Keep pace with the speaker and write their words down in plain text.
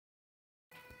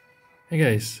Hey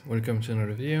guys, welcome to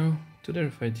another video. Today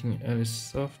we're fighting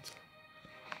AliceSoft.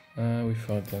 We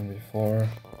fought them before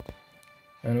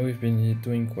and we've been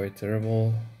doing quite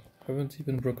terrible. Haven't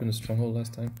even broken the stronghold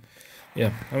last time.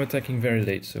 Yeah, I'm attacking very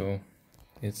late, so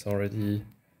it's already...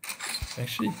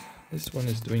 Actually, this one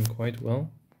is doing quite well.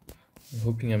 I'm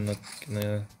hoping I'm not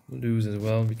gonna lose as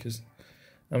well because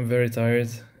I'm very tired.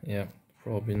 Yeah,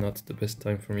 probably not the best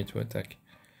time for me to attack.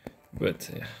 But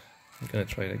yeah, I'm gonna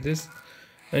try like this.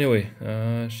 Anyway,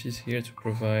 she's here to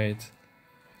provide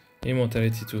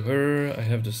immortality to her. I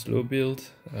have the slow build,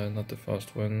 not the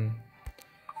fast one.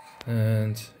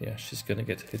 And yeah, she's gonna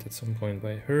get hit at some point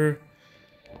by her.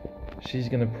 She's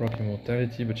gonna proc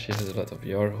immortality, but she has a lot of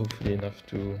ER, hopefully enough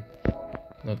to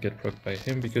not get proc by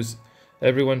him, because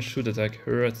everyone should attack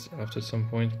her after some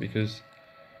point, because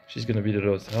she's gonna be the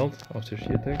lowest health after she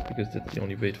attacks, because that's the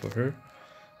only bait for her.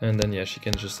 And then yeah, she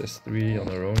can just S3 on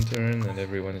her own turn and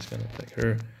everyone is gonna attack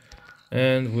her.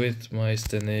 And with my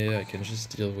Stene I can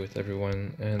just deal with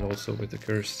everyone and also with the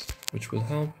curse, which will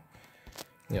help.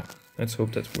 Yeah, let's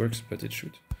hope that works, but it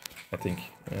should, I think.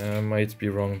 I might be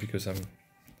wrong because I'm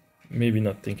maybe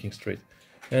not thinking straight.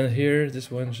 And here,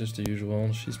 this one's just the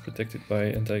usual. She's protected by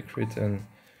anti-crit and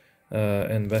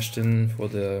Bastion for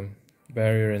the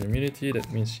barrier and immunity.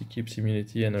 That means she keeps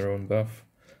immunity and her own buff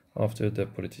after the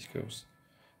politics goes.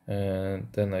 And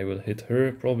then I will hit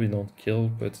her, probably not kill,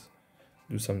 but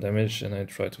do some damage, and I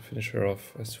try to finish her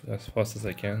off as fast as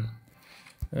I can.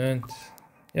 And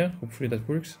yeah, hopefully that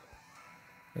works.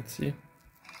 Let's see.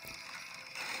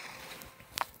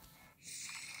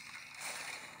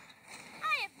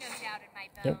 I have no doubt in my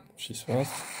bones. Yep, she's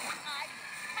fast.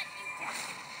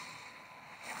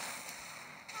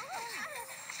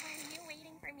 Are you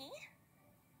waiting for me?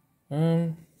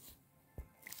 I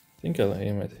think I'll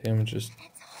aim at him just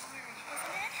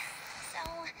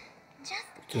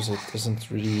because it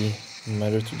doesn't really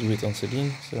matter to do it on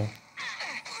Celine, so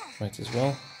might as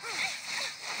well.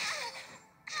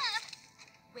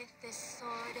 With this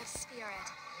sword of spirit,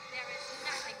 there is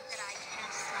nothing that I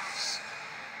can't slash.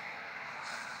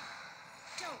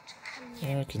 Don't come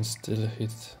near. I can still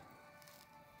hit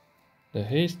the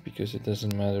haste because it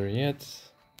doesn't matter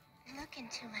yet. Look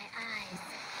into my eyes.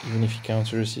 Even if he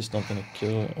counters, he's not gonna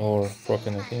kill or proc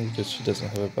anything because she doesn't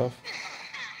have a buff.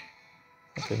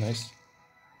 Okay, nice.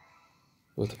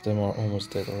 Both of them are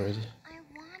almost dead already. I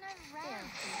wanna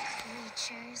run,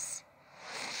 creatures.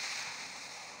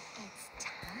 It's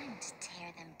time to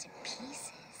tear them to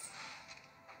pieces.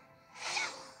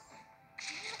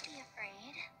 Don't be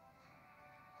afraid.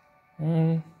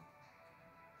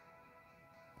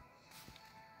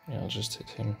 Yeah, I'll just hit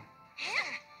him.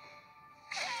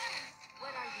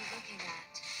 What are you looking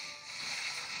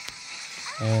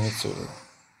at? And it's over.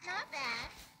 Not bad.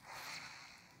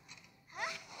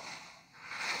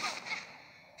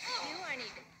 You aren't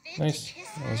even fit to Nice. kiss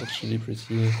That was my actually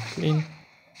pretty clean.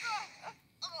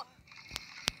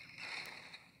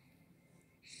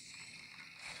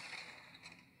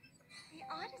 The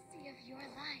odyssey of your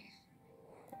life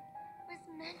was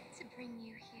meant to bring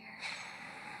you here.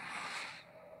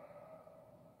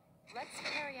 Let's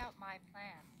carry out my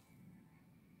plan.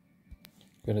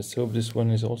 Let's hope this one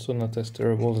is also not as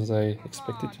terrible as I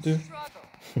expected to do.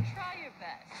 Try your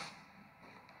best.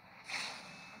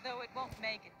 Though it won't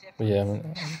make a difference. But yeah,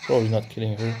 I'm probably not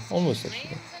killing her. Almost actually.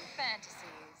 Dreams and fantasies.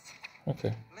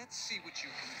 Okay. Let's see what you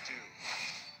can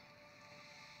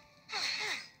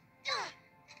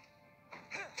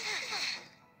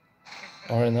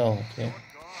do. RNL, okay. Your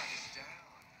guard is down.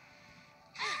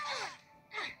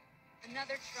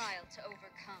 Another trial to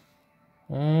overcome.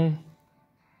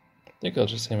 I think I'll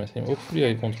just aim at him. Hopefully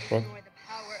I won't proc, You're the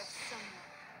power of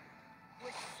someone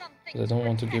with something because I don't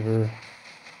want to give her...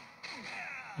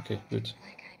 Okay, good.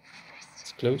 like I promised.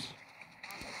 It's close.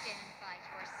 I'll stand by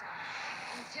your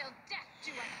side until death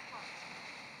do us part.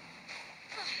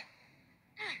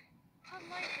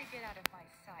 Politely get out of my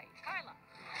sight. Carla.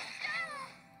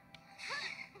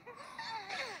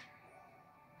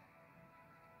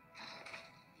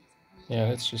 Yeah,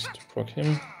 let's just proc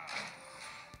him.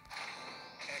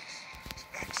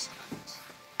 Excellent.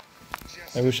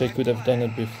 Just I wish I like could have mine. done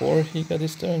it before he got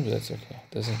his turn, but that's okay.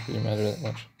 Doesn't really matter that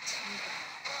much.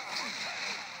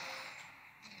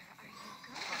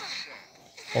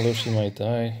 Although she might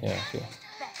die, yeah, okay.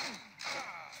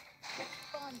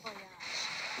 Bon voyage.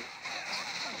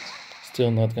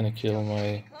 Still not gonna kill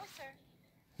my... Closer.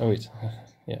 Oh wait,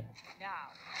 yeah.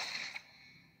 Now.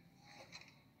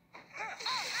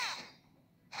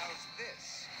 How's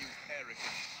this, you arrogant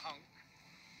punk?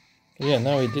 Yeah,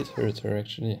 now he did hurt her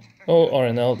actually. Oh,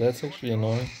 RNL, that's actually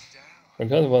annoying. Down.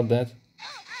 Forgot about that.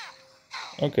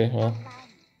 Okay, well,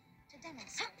 To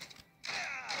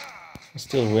I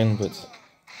still win, but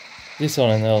this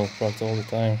on an L procced all the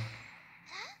time.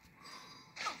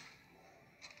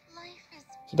 Life is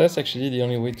So that's actually the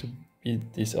only way to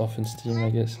beat this offense team, I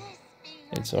guess.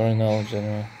 It's RNL in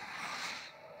general.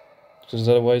 Because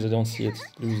otherwise I don't see it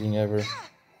losing ever. Do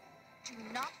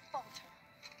not falter.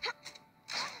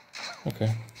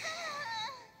 Okay,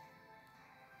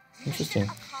 interesting.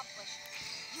 Mission accomplished.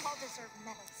 You all deserve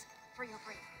medals for your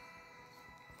bravery.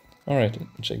 Alright,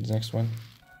 let's check the next one.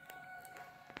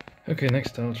 Okay,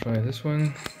 next I'll try this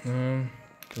one.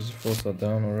 Because the falls are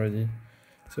down already.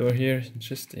 So here,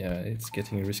 just, yeah, it's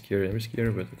getting riskier and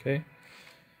riskier, but okay.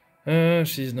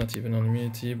 She's not even on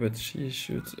immunity, but she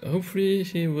should, hopefully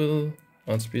he will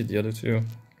outspeed the other two.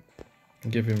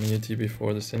 Give immunity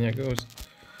before the Senya goes,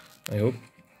 I hope.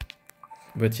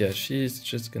 But yeah, she's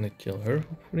just gonna kill her,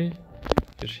 hopefully.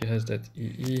 Because she has that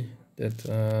EE that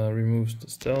removes the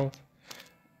stealth.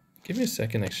 Give me a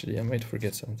second, actually, I might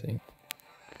forget something.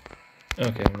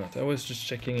 Okay, I'm not. I was just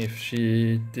checking if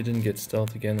she didn't get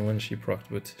stealth again when she procced,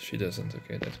 but she doesn't.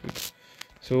 Okay, that's good.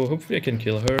 So hopefully I can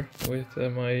kill her with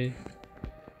my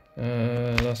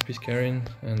last piece Karin,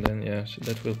 and then yeah,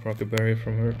 that will proc a barrier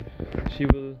from her. She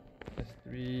will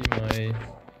S3 my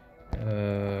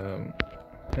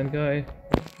hand guy,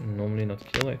 normally not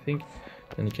kill, I think.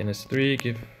 Then he can S3,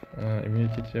 give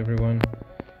immunity to everyone.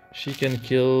 She can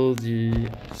kill the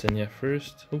Senya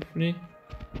first, hopefully.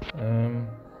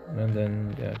 And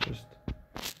then yeah, just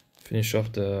finish off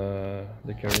the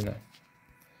Karina.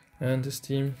 And this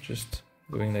team just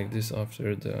going like this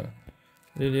after the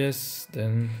Lilias,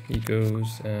 then he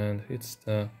goes and hits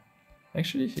the...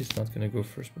 Actually, he's not gonna go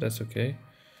first, but that's okay.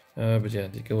 But yeah,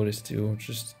 the goal is to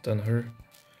just stun her.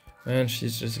 And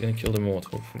she's just gonna kill the mold,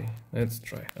 hopefully. Let's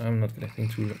try. I'm not gonna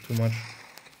think too much.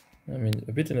 I'm in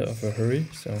a bit of a hurry,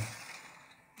 so...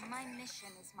 My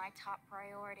mission is my top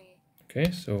priority.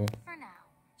 Okay, so... For now.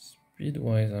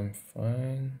 Speed-wise, I'm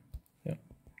fine. Yeah.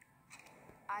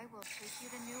 I will take you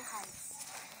to new heights.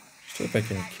 Just hope I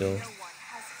can that kill. no one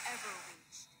has ever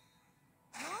reached.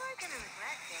 You're gonna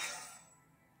regret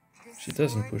this. She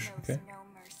doesn't push, Sword knows okay. no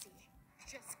mercy.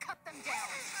 Just cut them down.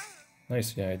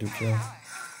 Nice, yeah, I do kill. You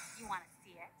wanna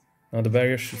see it? Now the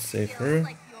barrier should save her.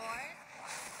 Like yours?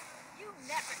 You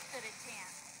never stood a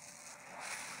chance.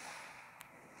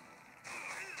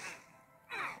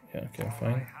 Yeah, okay, I'm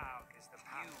fine.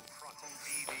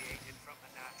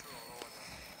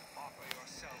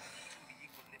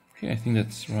 Okay, I think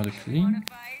that's rather clean.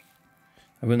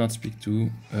 I will not speak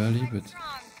too early, but... It's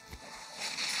time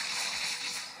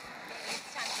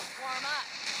to warm up.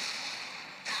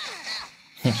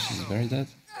 She's very dead.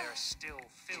 There's still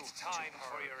time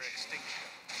for your extinction.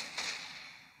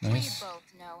 Nice. We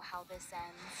both know how this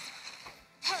ends.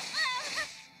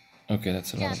 Okay,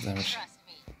 that's a lot of Just damage. trust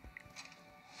me.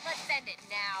 Let's end it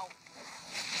now.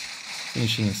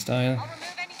 Finishing in style. I'll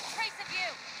remove any trace of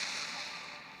you.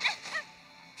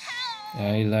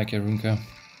 Yeah, I like Arunka.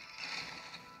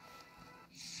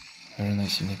 Very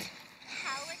nice unit.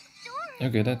 how adorable.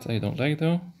 Okay, that I don't like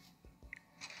though.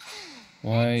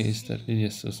 Why is that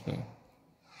Lydia so slow?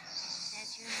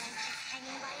 Says your life is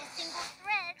hanging by a single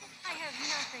thread. I have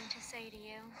nothing to say to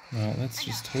you. Well, let's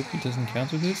just hope he doesn't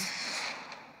counter this.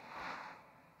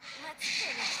 Let's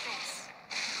finish this.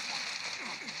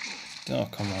 Oh,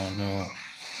 come on, no.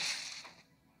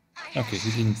 I have Okay, he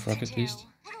didn't things proc to at do. least.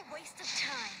 What a waste of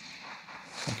time.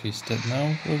 Okay, he's dead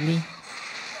now, probably.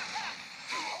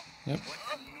 Yep.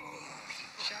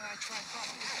 Shall I try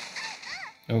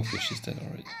properly? Okay, she's dead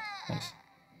already. Nice.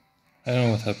 I don't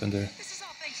know what happened there. This is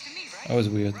all thanks to me, right? That was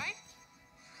weird. Right?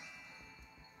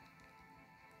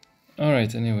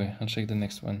 Alright, anyway, I'll check the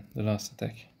next one, the last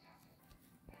attack.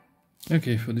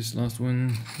 Okay, for this last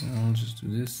one, I'll just do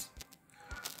this.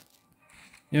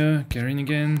 Yeah, Karin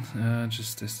again,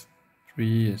 just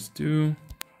S3, S2.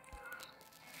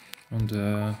 On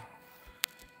the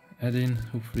add-in,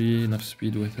 hopefully enough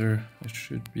speed with her. It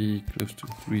should be close to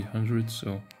 300,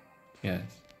 so yeah,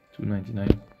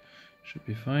 299 should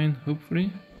be fine,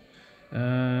 hopefully.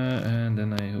 And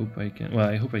then I hope I can, well,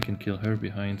 I hope I can kill her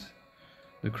behind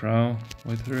the crow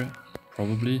with her,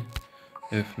 probably.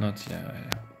 If not, yeah,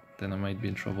 then I might be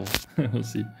in trouble. We'll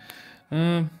see.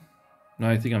 No,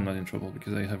 I think I'm not in trouble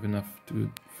because I have enough to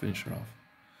finish her off.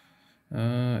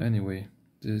 Anyway,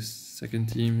 this second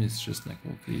team is just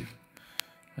Necro Cleave.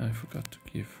 I forgot to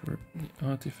give her the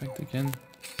artifact again.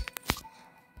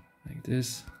 Like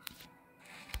this.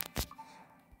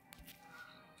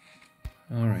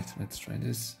 Alright, let's try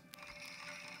this.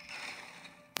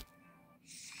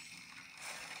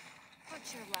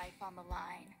 Put your life on the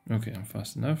line. Okay, I'm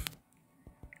fast enough.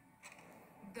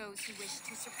 Go. those who wish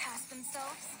to surpass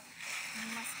themselves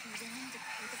must be willing to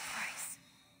pay the price.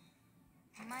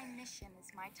 My mission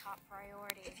is my top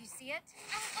priority. If you see it,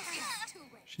 it's too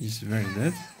late. She's very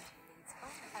dead.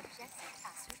 Objective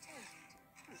ascertained.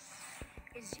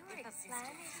 Is your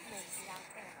existence laid out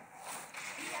there?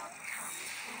 The outcome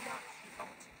will not be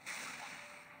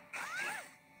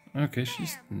altered. Okay,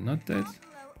 she's not dead. I'll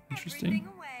blow Interesting. everything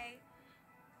away.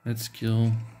 Let's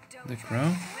kill Don't the try crow. to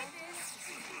resist.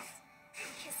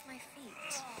 Kiss my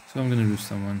feet. So I'm gonna lose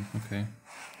someone. Okay.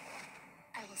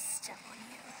 I will step on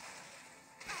you.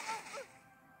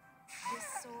 This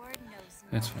sword knows no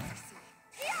That's fine. mercy.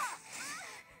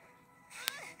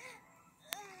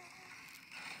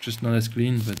 Just not as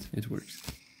clean, but it works.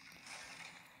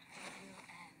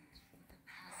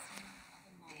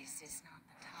 This is not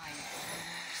the time for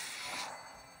mercy.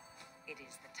 It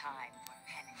is the time for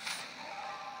penance.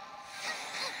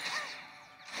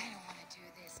 I don't want to do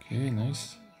this. Okay, nice.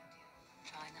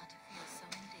 Try not to feel so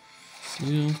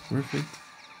indignant. Sealed, perfect.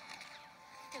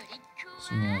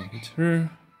 So now I hit her.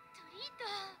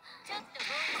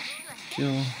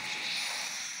 Kill.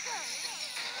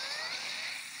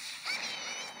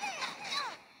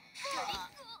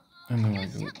 And then I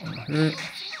go on her.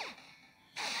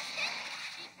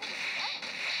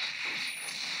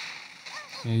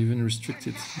 I even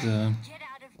restricted the Get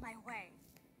out of my way.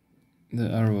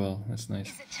 arrow well. That's nice.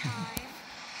 Is it time?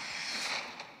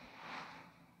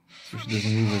 So she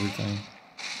doesn't move every time.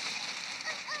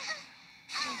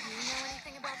 Do you know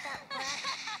anything about that rat?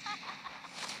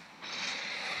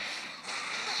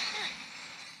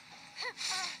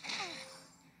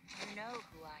 You know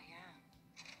who I am,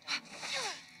 don't you?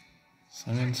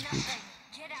 Silence, good.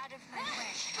 Get out of my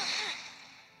way.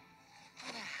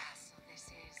 What a hassle this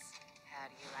is. How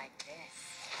do you like this?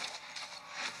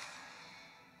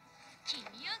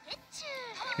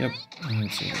 Yep, and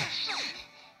it's over.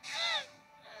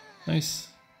 Nice.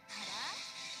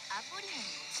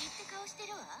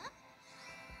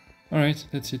 Alright,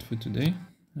 that's it for today.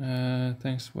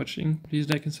 Thanks for watching. Please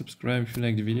like and subscribe if you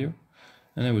like the video.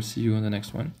 And I will see you on the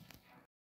next one.